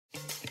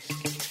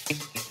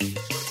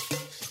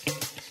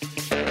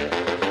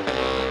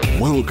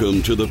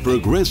Welcome to the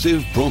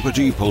Progressive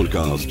Property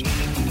Podcast,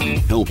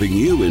 helping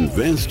you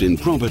invest in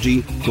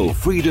property for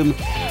freedom,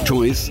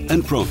 choice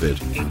and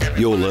profit.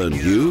 You'll learn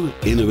new,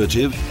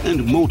 innovative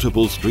and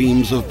multiple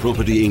streams of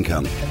property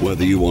income,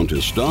 whether you want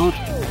to start,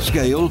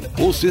 scale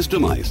or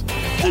systemize,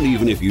 and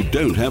even if you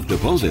don't have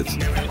deposits.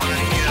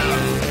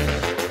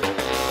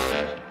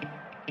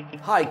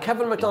 Hi,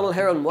 Kevin McDonald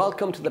here and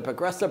welcome to the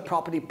Progressive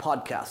Property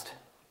Podcast.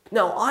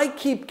 Now, I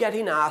keep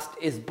getting asked,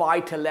 is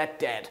buy-to-let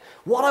dead?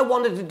 What I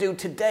wanted to do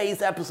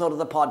today's episode of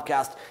the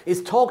podcast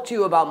is talk to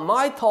you about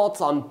my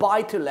thoughts on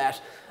buy-to-let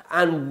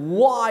and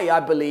why I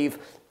believe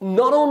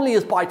not only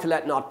is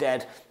buy-to-let not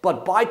dead,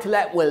 but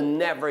buy-to-let will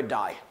never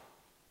die.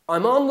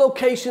 I'm on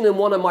location in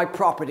one of my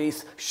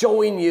properties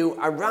showing you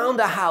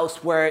around a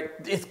house where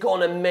it's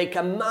going to make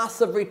a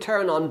massive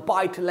return on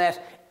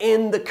buy-to-let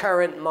in the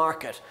current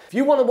market. If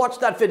you want to watch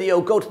that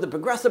video, go to the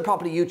Progressive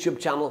Property YouTube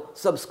channel,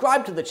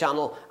 subscribe to the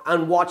channel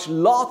and watch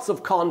lots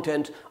of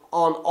content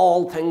on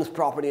all things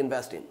property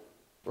investing.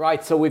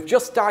 Right, so we've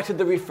just started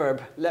the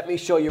refurb. Let me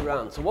show you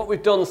around. So what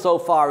we've done so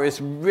far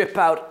is rip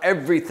out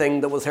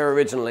everything that was here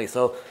originally.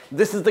 So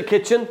this is the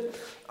kitchen,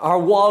 or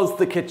was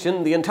the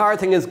kitchen. The entire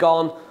thing is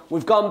gone.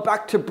 We've gone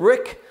back to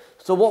brick.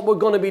 So what we're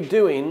going to be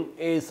doing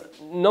is,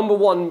 number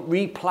one,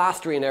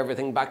 replastering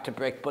everything back to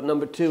brick, but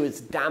number two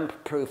is damp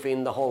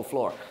proofing the whole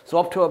floor. So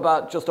up to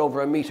about just over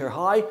 1 meter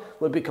high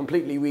will be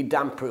completely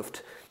re-damp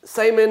proofed.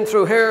 Same in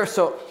through here,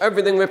 so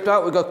everything ripped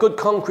out. We've got good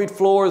concrete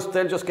floors,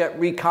 they'll just get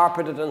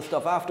recarpeted and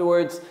stuff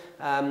afterwards.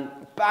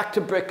 Back to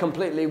brick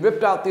completely,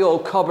 ripped out the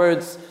old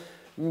cupboards,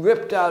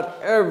 ripped out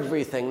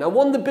everything. Now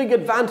one of the big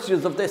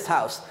advantages of this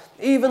house,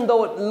 even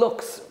though it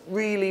looks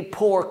really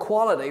poor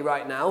quality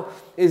right now,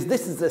 is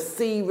this is a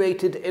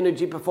C-rated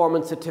energy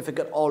performance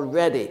certificate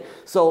already.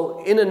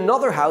 So in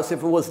another house,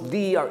 if it was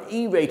D or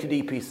E-rated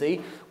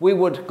EPC, we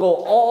would go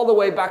all the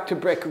way back to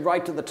brick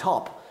right to the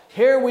top.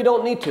 Here we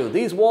don't need to.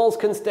 These walls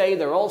can stay,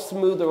 they're all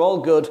smooth, they're all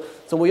good.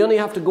 So we only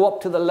have to go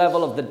up to the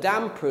level of the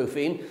damp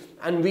proofing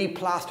and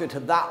replaster to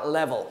that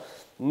level.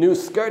 New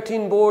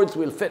skirting boards,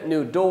 we'll fit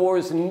new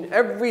doors, and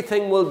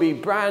everything will be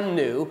brand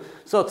new.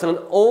 So it's an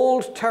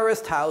old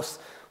terraced house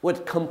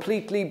with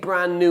completely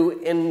brand new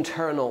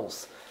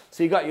internals.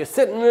 So you got your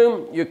sitting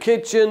room, your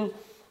kitchen,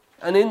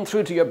 and in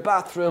through to your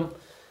bathroom.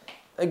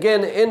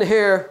 Again, in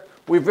here,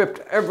 we've ripped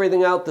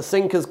everything out. The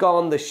sink is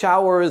gone, the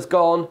shower is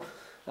gone,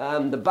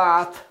 the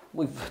bath,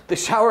 the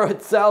shower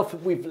itself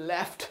we've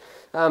left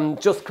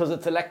just because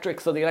it's electric,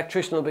 so the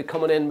electrician will be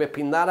coming in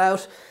ripping that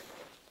out.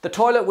 The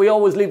toilet, we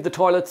always leave the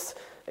toilets.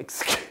 Don't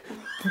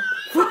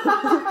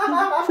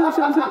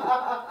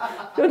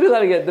do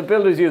that again. The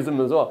builders use them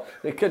as well.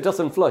 It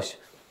doesn't flush,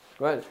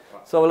 right?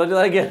 So will I do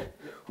that again?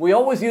 We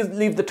always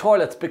leave the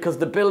toilets because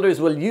the builders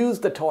will use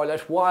the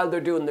toilet while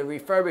they're doing the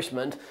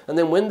refurbishment, and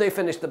then when they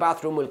finish the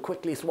bathroom, we'll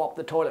quickly swap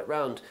the toilet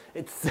round.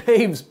 It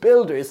saves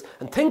builders.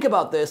 And think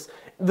about this: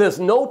 there's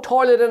no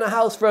toilet in a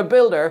house for a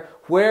builder.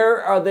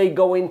 Where are they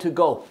going to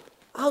go?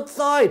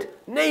 Outside.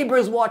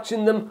 Neighbors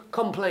watching them,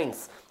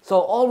 complaints. So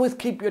always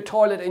keep your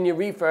toilet in your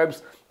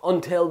refurbs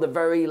until the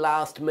very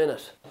last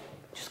minute.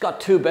 Just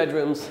got 2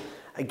 bedrooms.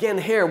 Again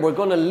here, we're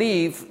going to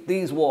leave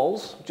these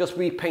walls, just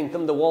repaint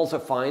them. The walls are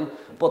fine,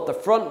 but the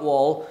front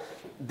wall,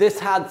 this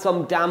had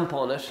some damp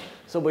on it.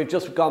 So we've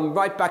just gone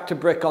right back to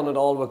brick on it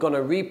all. We're going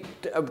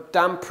to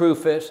damp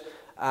proof it,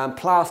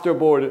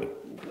 plasterboard it,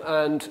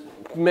 and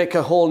make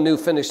a whole new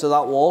finish to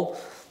that wall.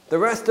 The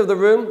rest of the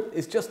room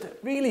is just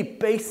really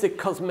basic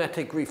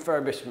cosmetic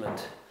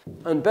refurbishment.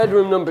 And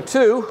bedroom number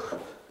 2,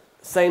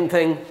 same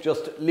thing,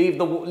 just leave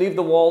the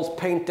walls,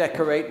 paint,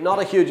 decorate, not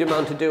a huge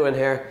amount to do in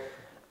here.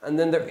 And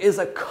then there is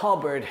a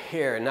cupboard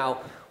here.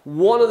 Now,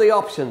 one of the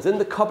options, in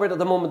the cupboard at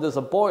the moment there's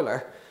a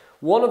boiler.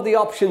 One of the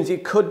options you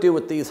could do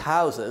with these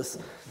houses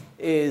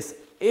is,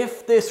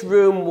 if this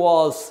room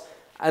was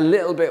a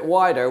little bit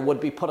wider, would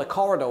be put a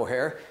corridor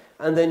here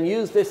and then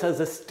use this as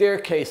a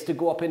staircase to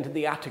go up into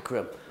the attic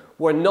room.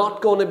 We're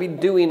not going to be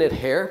doing it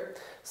here.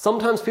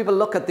 Sometimes people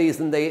look at these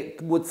and they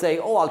would say,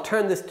 oh, I'll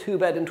turn this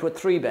 2-bed into a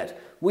 3-bed.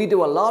 We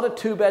do a lot of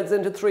 2-beds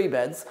into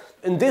 3-beds.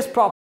 In this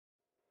property,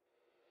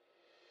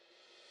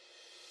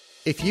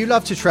 if you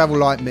love to travel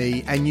like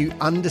me and you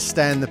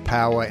understand the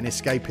power in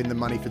escaping the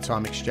money for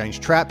time exchange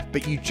trap,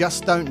 but you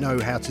just don't know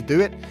how to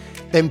do it,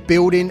 then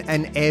building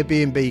an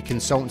Airbnb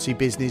consultancy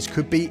business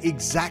could be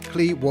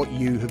exactly what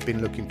you have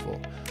been looking for.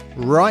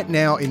 Right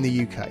now in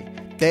the UK,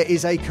 there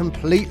is a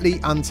completely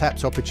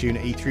untapped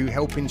opportunity through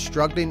helping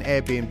struggling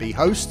Airbnb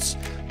hosts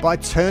by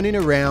turning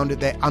around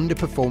their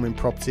underperforming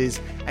properties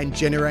and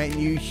generating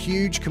you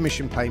huge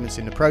commission payments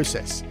in the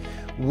process.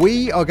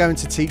 We are going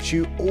to teach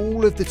you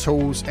all of the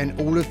tools and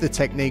all of the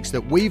techniques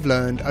that we've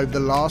learned over the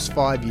last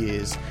 5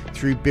 years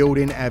through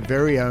building our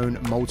very own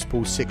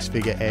multiple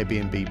 6-figure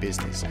Airbnb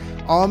business,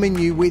 arming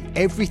you with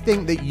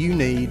everything that you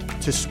need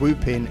to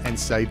swoop in and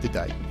save the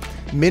day.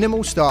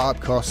 Minimal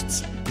startup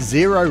costs,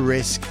 0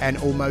 risk, and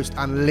almost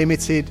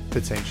unlimited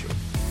potential.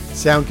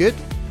 Sound good?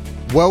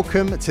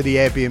 Welcome to the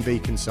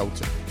Airbnb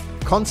Consultant.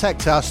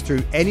 Contact us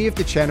through any of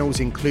the channels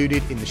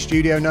included in the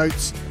studio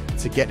notes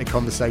to get the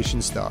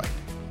conversation started.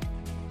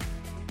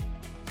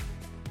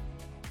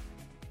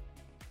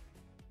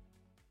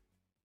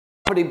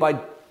 property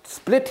by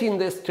splitting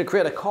this to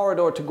create a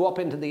corridor to go up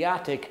into the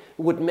attic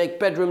would make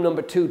bedroom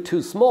number 2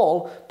 too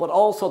small, but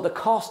also the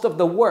cost of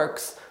the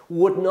works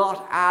would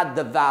not add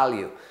the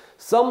value.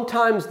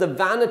 Sometimes the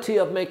vanity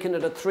of making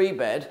it a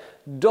 3-bed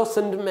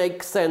doesn't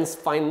make sense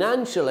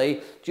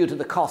financially due to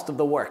the cost of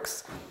the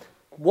works.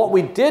 What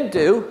we did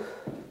do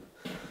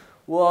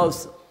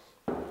was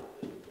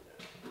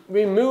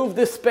remove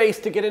this space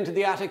to get into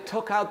the attic,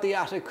 took out the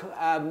attic,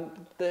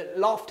 the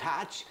loft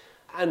hatch,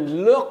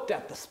 and looked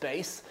at the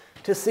space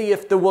to see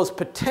if there was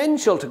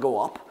potential to go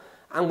up,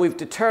 and we've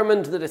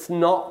determined that it's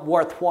not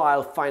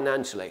worthwhile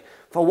financially.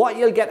 For what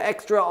you'll get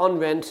extra on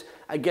rent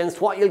against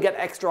what you'll get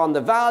extra on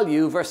the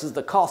value versus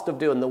the cost of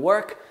doing the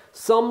work,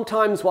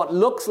 sometimes what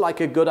looks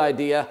like a good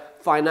idea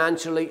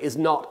financially is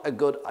not a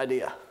good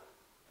idea.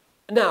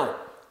 Now,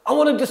 I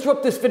want to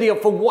disrupt this video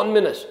for 1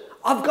 minute.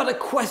 I've got a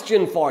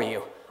question for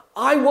you.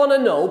 I want to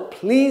know,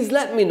 please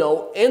let me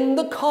know in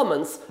the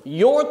comments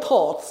your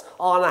thoughts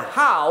on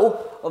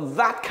how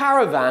that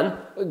caravan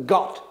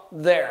got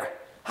there.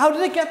 How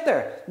did it get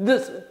there?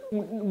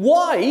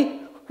 Why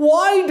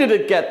did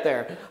it get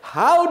there?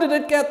 How did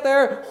it get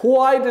there?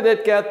 Why did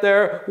it get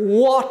there?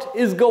 What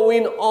is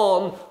going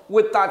on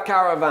with that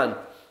caravan?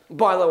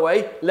 By the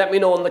way, let me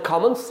know in the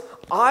comments.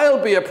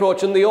 I'll be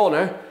approaching the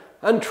owner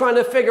and trying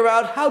to figure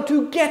out how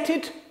to get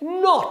it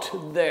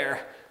not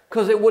there,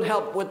 because it would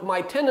help with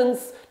my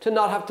tenants to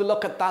not have to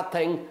look at that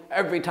thing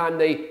every time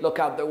they look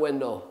out their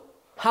window.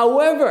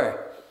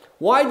 However,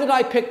 why did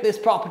I pick this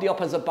property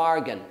up as a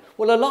bargain?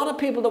 Well, a lot of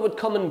people that would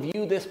come and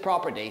view this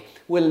property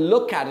will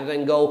look at it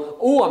and go,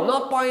 oh, I'm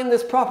not buying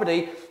this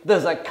property.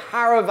 There's a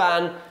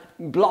caravan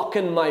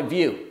blocking my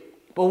view.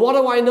 But what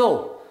do I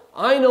know?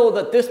 I know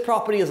that this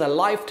property is a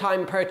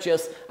lifetime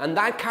purchase and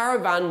that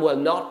caravan will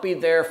not be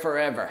there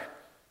forever.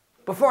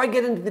 Before I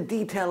get into the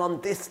detail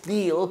on this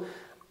deal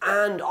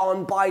and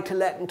on buy to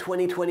let in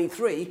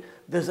 2023,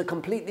 there's a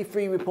completely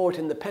free report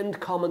in the pinned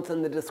comments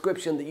and the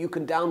description that you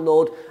can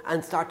download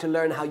and start to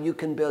learn how you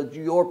can build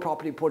your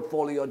property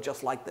portfolio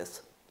just like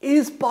this.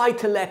 Is buy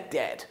to let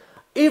dead?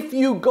 If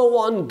you go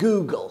on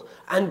Google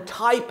and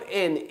type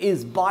in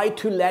 "is buy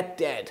to let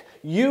dead,"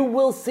 you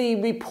will see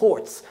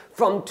reports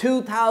from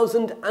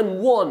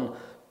 2001,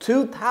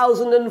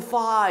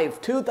 2005,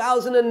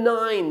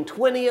 2009,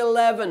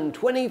 2011,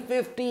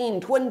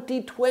 2015,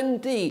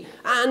 2020,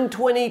 and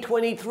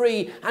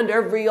 2023, and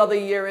every other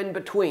year in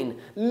between.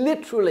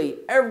 Literally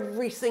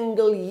every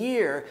single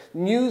year,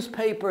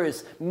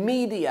 newspapers,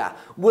 media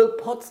will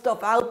put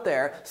stuff out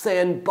there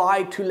saying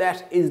buy to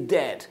let is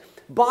dead.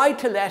 Buy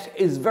to let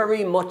is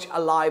very much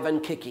alive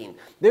and kicking.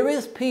 There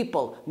is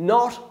people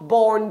not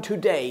born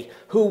today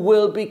who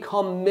will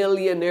become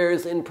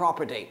millionaires in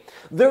property.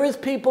 There is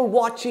people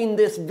watching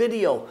this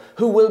video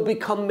who will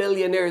become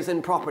millionaires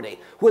in property.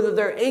 Whether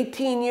they're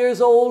 18 years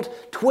old,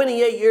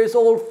 28 years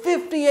old,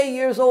 58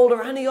 years old,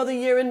 or any other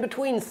year in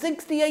between,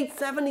 68,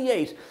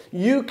 78,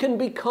 you can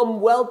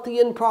become wealthy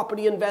in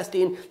property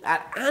investing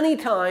at any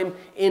time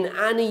in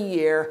any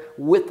year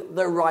with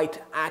the right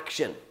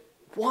action.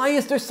 Why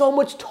is there so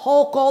much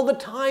talk all the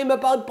time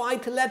about buy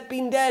to let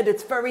being dead?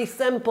 It's very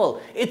simple.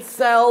 It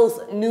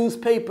sells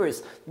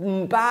newspapers.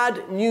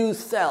 Bad news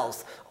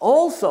sells.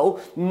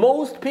 Also,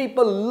 most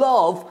people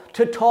love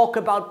to talk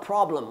about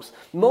problems.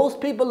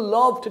 Most people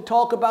love to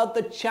talk about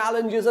the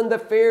challenges and the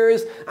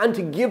fears and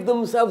to give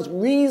themselves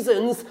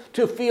reasons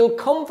to feel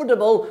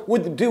comfortable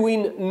with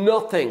doing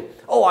nothing.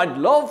 Oh, I'd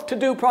love to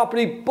do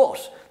property,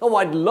 but. Oh,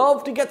 I'd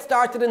love to get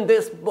started in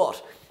this,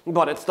 but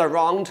it's the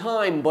wrong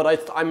time,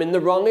 but I'm in the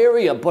wrong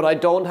area, but I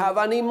don't have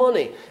any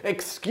money.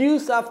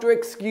 Excuse after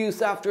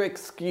excuse after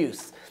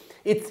excuse.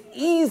 It's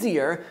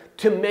easier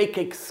to make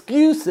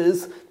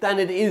excuses than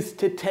it is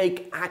to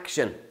take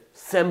action.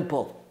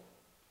 Simple.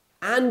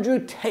 Andrew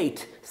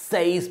Tate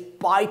says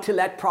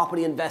buy-to-let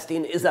property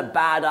investing is a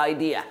bad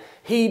idea.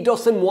 He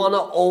doesn't want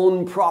to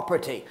own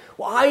property.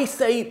 Well, I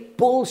say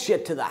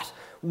bullshit to that.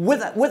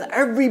 With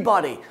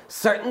everybody,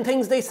 certain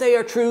things they say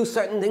are true,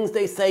 certain things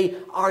they say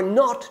are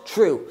not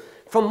true.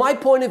 From my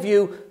point of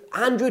view,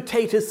 Andrew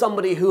Tate is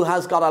somebody who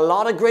has got a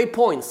lot of great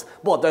points,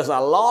 but there's a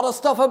lot of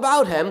stuff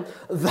about him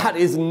that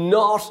is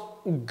not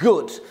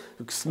good.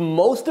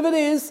 Most of it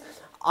is.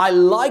 I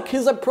like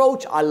his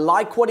approach. I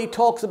like what he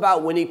talks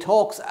about when he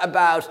talks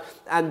about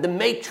the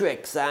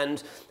matrix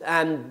and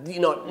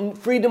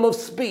freedom of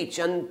speech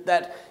and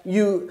that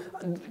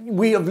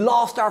we have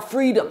lost our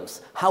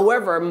freedoms.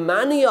 However,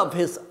 many of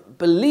his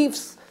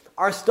beliefs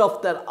are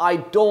stuff that I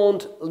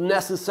don't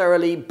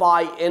necessarily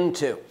buy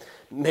into.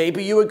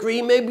 Maybe you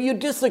agree, maybe you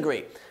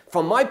disagree.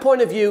 From my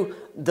point of view,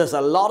 there's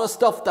a lot of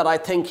stuff that I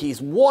think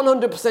he's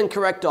 100%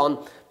 correct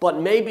on, but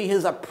maybe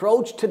his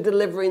approach to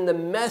delivering the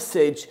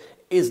message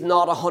is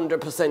not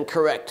 100%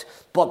 correct.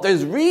 But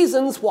there's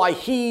reasons why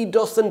he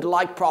doesn't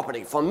like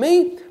property. For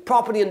me,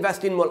 property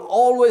investing will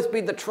always be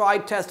the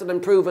tried, tested,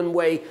 and proven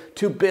way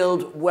to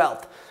build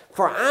wealth.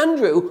 For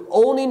Andrew,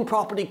 owning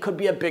property could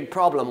be a big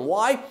problem.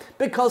 Why?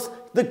 Because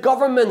the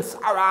governments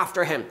are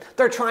after him.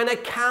 They're trying to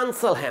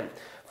cancel him.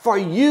 For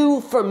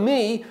you, for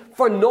me,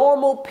 for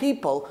normal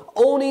people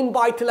owning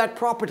buy-to-let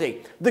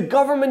property. The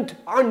government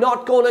are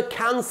not going to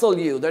cancel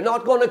you. They're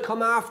not going to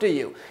come after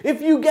you.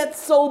 If you get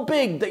so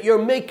big that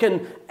you're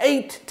making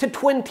 8 to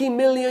 20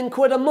 million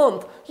quid a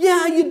month,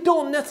 yeah, you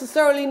don't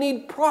necessarily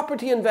need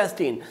property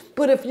investing.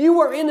 But if you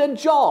are in a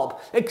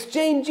job,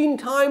 exchanging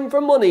time for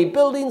money,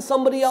 building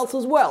somebody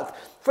else's wealth,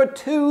 for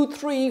 2,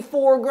 3,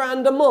 4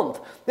 grand a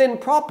month, then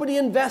property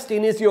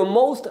investing is your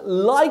most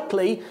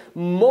likely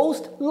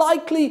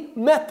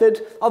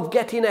method of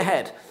getting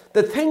ahead.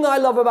 The thing I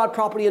love about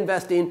property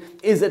investing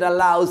is it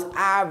allows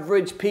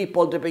average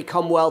people to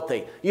become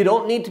wealthy. You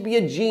don't need to be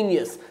a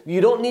genius.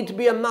 You don't need to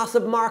be a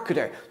massive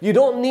marketer. You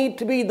don't need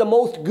to be the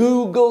most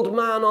Googled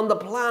man on the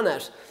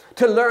planet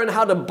to learn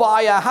how to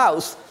buy a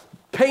house,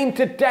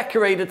 paint it,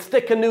 decorate it,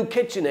 stick a new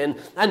kitchen in,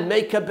 and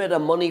make a bit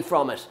of money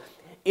from it.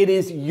 It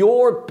is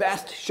your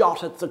best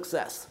shot at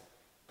success.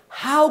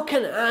 How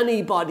can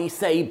anybody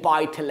say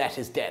buy-to-let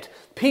is dead?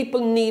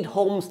 People need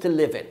homes to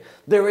live in.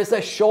 There is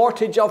a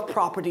shortage of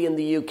property in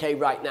the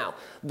UK right now.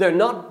 They're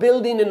not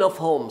building enough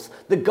homes.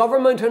 The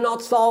government are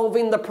not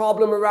solving the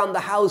problem around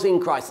the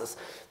housing crisis.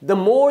 The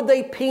more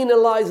they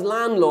penalise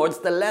landlords,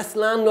 the less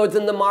landlords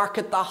in the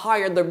market, the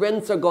higher the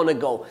rents are going to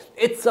go.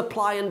 It's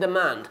supply and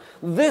demand.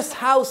 This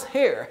house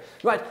here,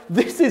 right,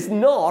 this is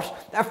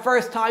not a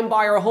first-time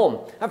buyer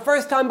home. A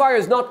first-time buyer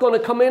is not going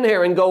to come in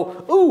here and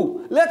go,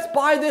 ooh, let's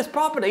buy this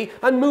property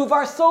and move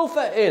our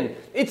sofa in.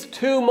 It's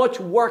too much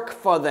work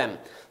for them.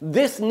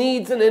 This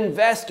needs an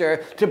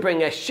investor to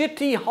bring a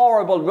shitty,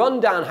 horrible,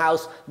 rundown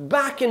house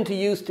back into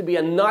use to be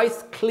a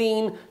nice,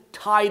 clean,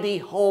 tidy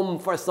home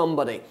for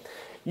somebody.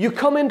 You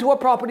come into a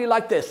property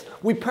like this.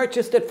 We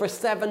purchased it for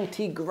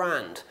 70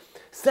 grand.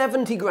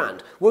 70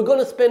 grand. We're going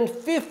to spend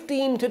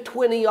 15 to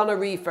 20 on a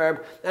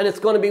refurb, and it's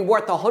going to be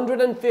worth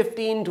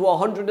 115 to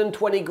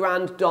 120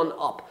 grand done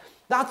up.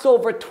 That's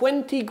over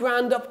 20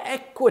 grand of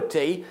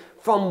equity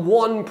from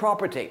one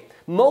property.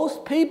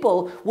 Most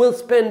people will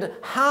spend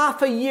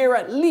half a year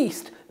at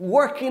least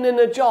working in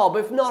a job,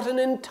 if not an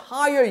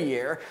entire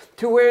year,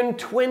 to earn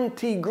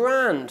 20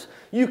 grand.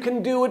 You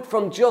can do it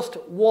from just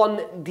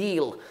one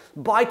deal.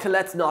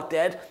 Buy-to-let's not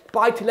dead.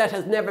 Buy-to-let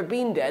has never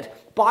been dead.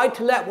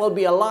 Buy-to-let will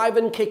be alive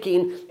and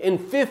kicking in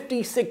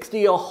 50,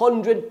 60,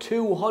 100,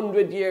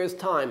 200 years'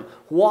 time.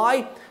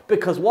 Why?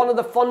 Because one of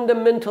the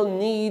fundamental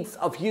needs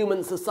of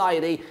human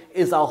society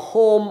is a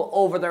home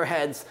over their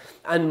heads.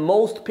 And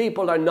most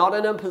people are not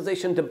in a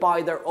position to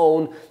buy their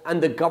own,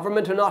 and the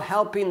government are not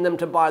helping them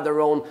to buy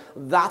their own.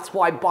 That's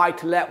why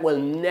buy-to-let will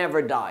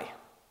never die.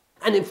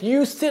 And if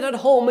you sit at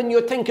home and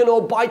you're thinking,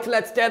 oh,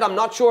 buy-to-let's dead, I'm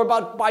not sure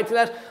about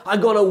buy-to-let, I'm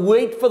going to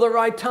wait for the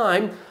right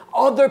time,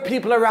 other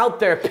people are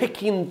out there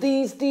picking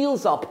these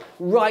deals up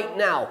right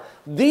now.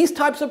 These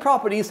types of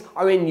properties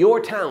are in your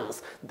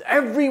towns.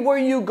 Everywhere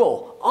you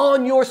go,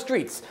 on your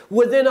streets,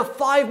 within a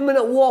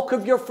 5-minute walk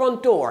of your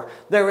front door,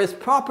 there is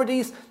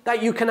properties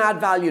that you can add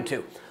value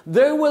to.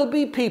 There will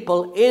be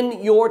people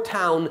in your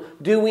town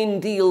doing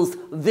deals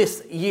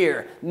this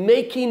year,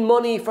 making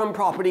money from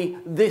property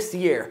this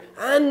year,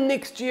 and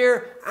next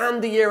year,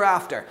 and the year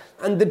after.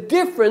 And the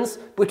difference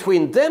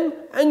between them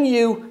and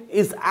you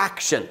is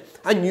action.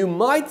 And you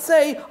might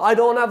say, I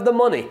don't have the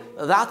money.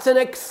 That's an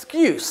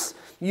excuse.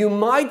 You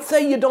might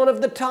say you don't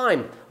have the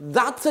time.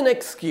 That's an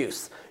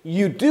excuse.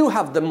 You do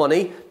have the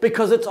money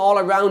because it's all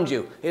around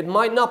you. It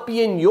might not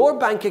be in your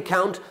bank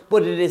account,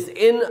 but it is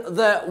in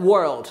the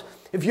world.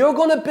 If you're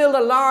going to build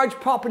a large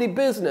property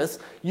business,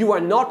 you are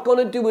not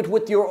going to do it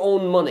with your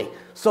own money.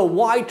 So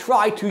why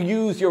try to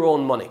use your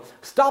own money?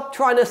 Stop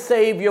trying to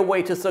save your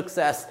way to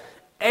success.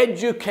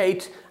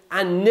 Educate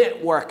and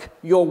network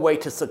your way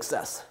to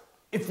success.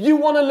 If you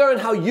want to learn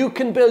how you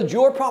can build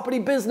your property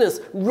business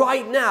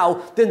right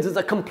now, then there's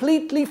a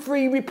completely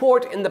free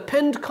report in the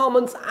pinned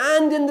comments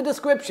and in the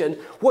description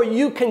where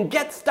you can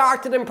get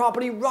started in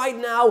property right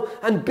now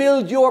and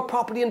build your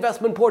property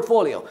investment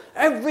portfolio.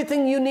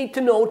 Everything you need to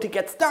know to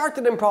get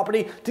started in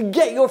property, to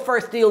get your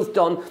first deals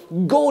done,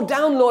 go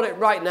download it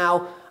right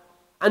now.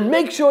 And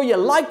make sure you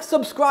like,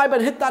 subscribe,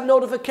 and hit that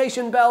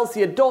notification bell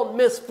so you don't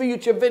miss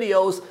future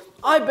videos.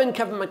 I've been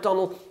Kevin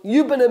McDonald.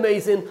 You've been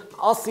amazing.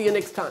 I'll see you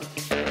next time.